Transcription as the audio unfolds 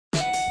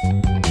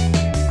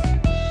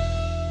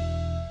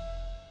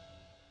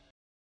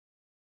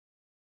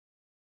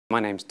My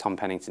name's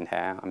Tom-Pennington.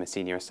 I'm a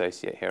senior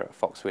associate here at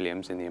Fox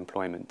Williams in the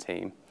employment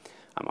team.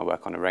 I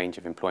work on a range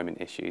of employment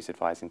issues,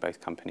 advising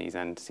both companies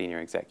and senior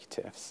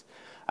executives.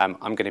 I'm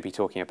going to be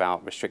talking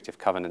about restrictive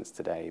covenants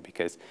today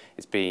because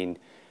there's been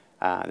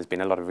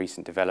a lot of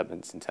recent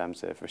developments in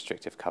terms of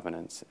restrictive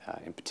covenants,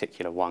 in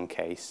particular one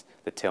case,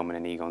 the Tillman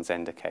and Egon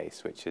Zehnder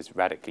case, which has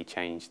radically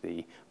changed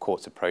the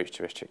court's approach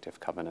to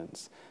restrictive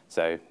covenants.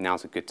 So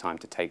now's a good time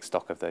to take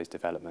stock of those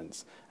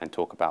developments and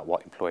talk about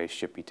what employers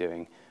should be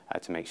doing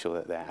to make sure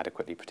that they're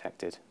adequately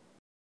protected.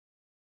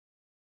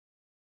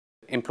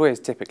 Employers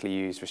typically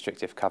use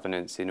restrictive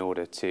covenants in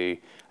order to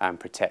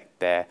protect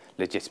their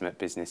legitimate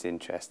business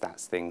interests.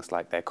 That's things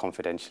like their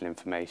confidential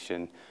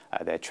information,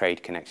 their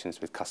trade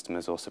connections with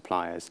customers or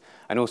suppliers,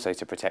 and also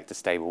to protect a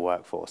stable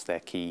workforce,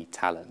 their key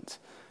talent.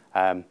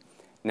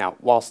 Now,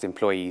 whilst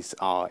employees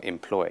are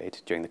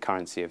employed during the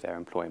currency of their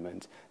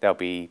employment, they'll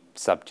be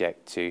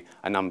subject to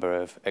a number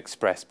of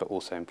express but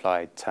also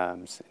implied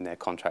terms in their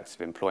contracts of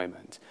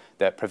employment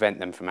that prevent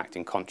them from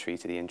acting contrary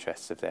to the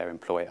interests of their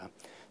employer.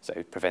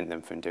 So prevent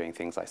them from doing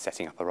things like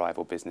setting up a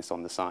rival business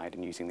on the side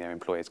and using their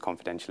employer's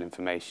confidential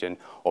information,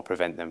 or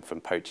prevent them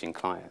from poaching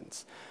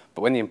clients.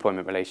 But when the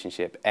employment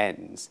relationship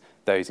ends,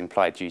 those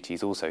implied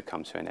duties also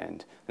come to an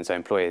end. And so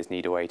employers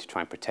need a way to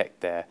try and protect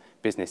their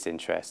business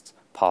interests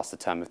past the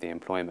term of the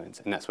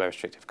employment. And that's where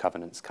restrictive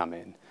covenants come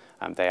in.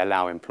 They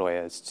allow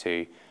employers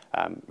to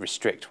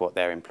restrict what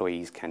their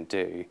employees can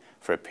do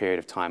for a period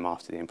of time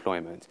after the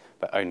employment,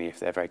 but only if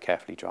they're very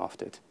carefully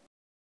drafted.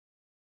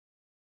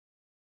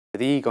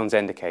 The Egon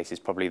Zehnder case is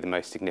probably the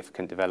most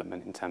significant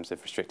development in terms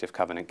of restrictive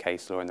covenant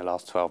case law in the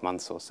last 12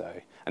 months or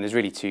so. And there's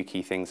really two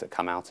key things that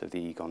come out of the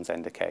Egon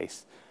Zehnder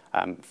case.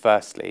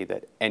 Firstly,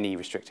 that any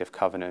restrictive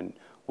covenant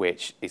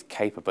which is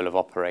capable of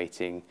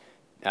operating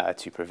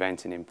to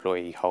prevent an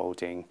employee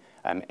holding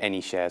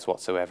any shares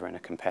whatsoever in a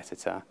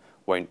competitor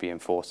won't be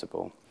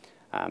enforceable.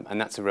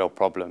 And that's a real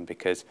problem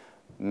because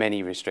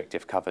many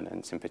restrictive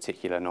covenants, in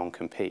particular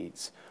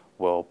non-competes,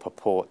 will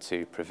purport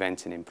to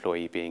prevent an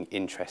employee being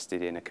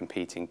interested in a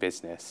competing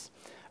business.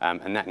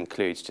 And that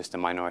includes just a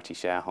minority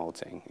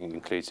shareholding. It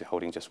includes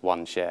holding just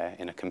one share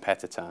in a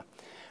competitor.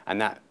 And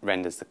that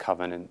renders the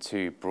covenant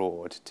too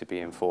broad to be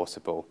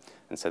enforceable,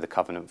 and so the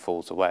covenant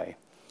falls away.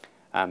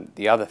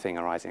 The other thing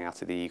arising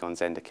out of the Egon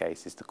Zehnder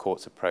case is the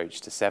court's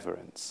approach to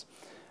severance.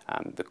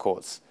 The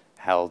courts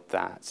held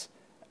that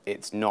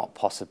it's not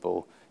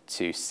possible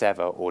to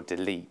sever or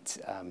delete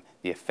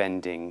the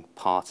offending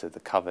part of the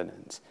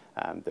covenant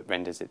that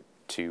renders it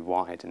too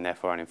wide and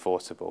therefore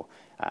unenforceable.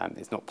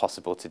 It's not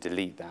possible to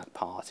delete that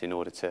part in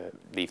order to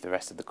leave the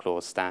rest of the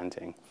clause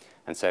standing.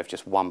 And so if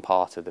just one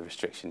part of the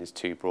restriction is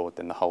too broad,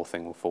 then the whole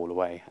thing will fall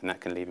away, and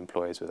that can leave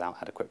employers without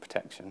adequate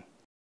protection.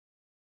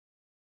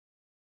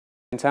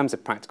 In terms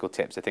of practical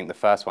tips, I think the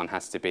first one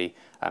has to be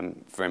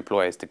for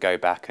employers to go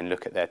back and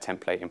look at their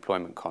template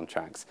employment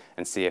contracts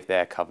and see if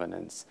their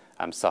covenants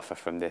suffer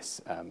from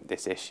this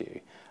issue.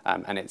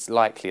 And it's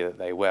likely that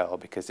they will,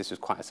 because this was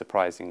quite a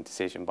surprising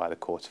decision by the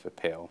Court of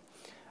Appeal.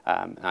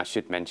 And I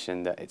should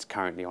mention that it's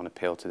currently on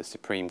appeal to the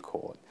Supreme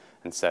Court,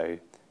 and so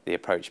the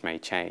approach may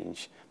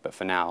change, but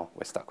for now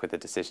we're stuck with the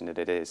decision that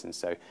it is, and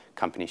so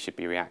companies should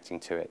be reacting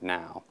to it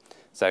now.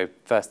 So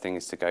first thing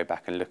is to go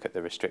back and look at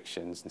the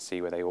restrictions and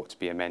see where they ought to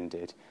be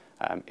amended.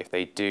 If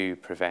they do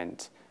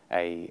prevent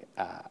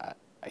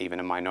even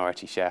a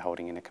minority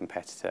shareholding in a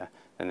competitor,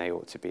 then they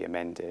ought to be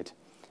amended.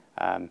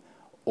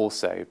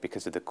 Also,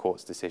 because of the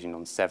court's decision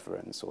on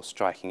severance or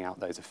striking out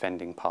those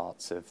offending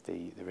parts of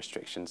the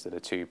restrictions that are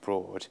too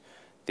broad,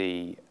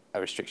 the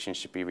restrictions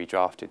should be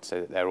redrafted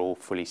so that they're all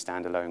fully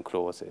standalone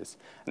clauses,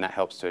 and that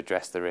helps to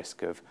address the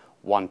risk of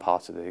one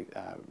part of the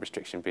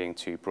restriction being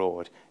too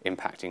broad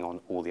impacting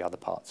on all the other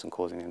parts and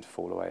causing them to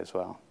fall away as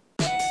well.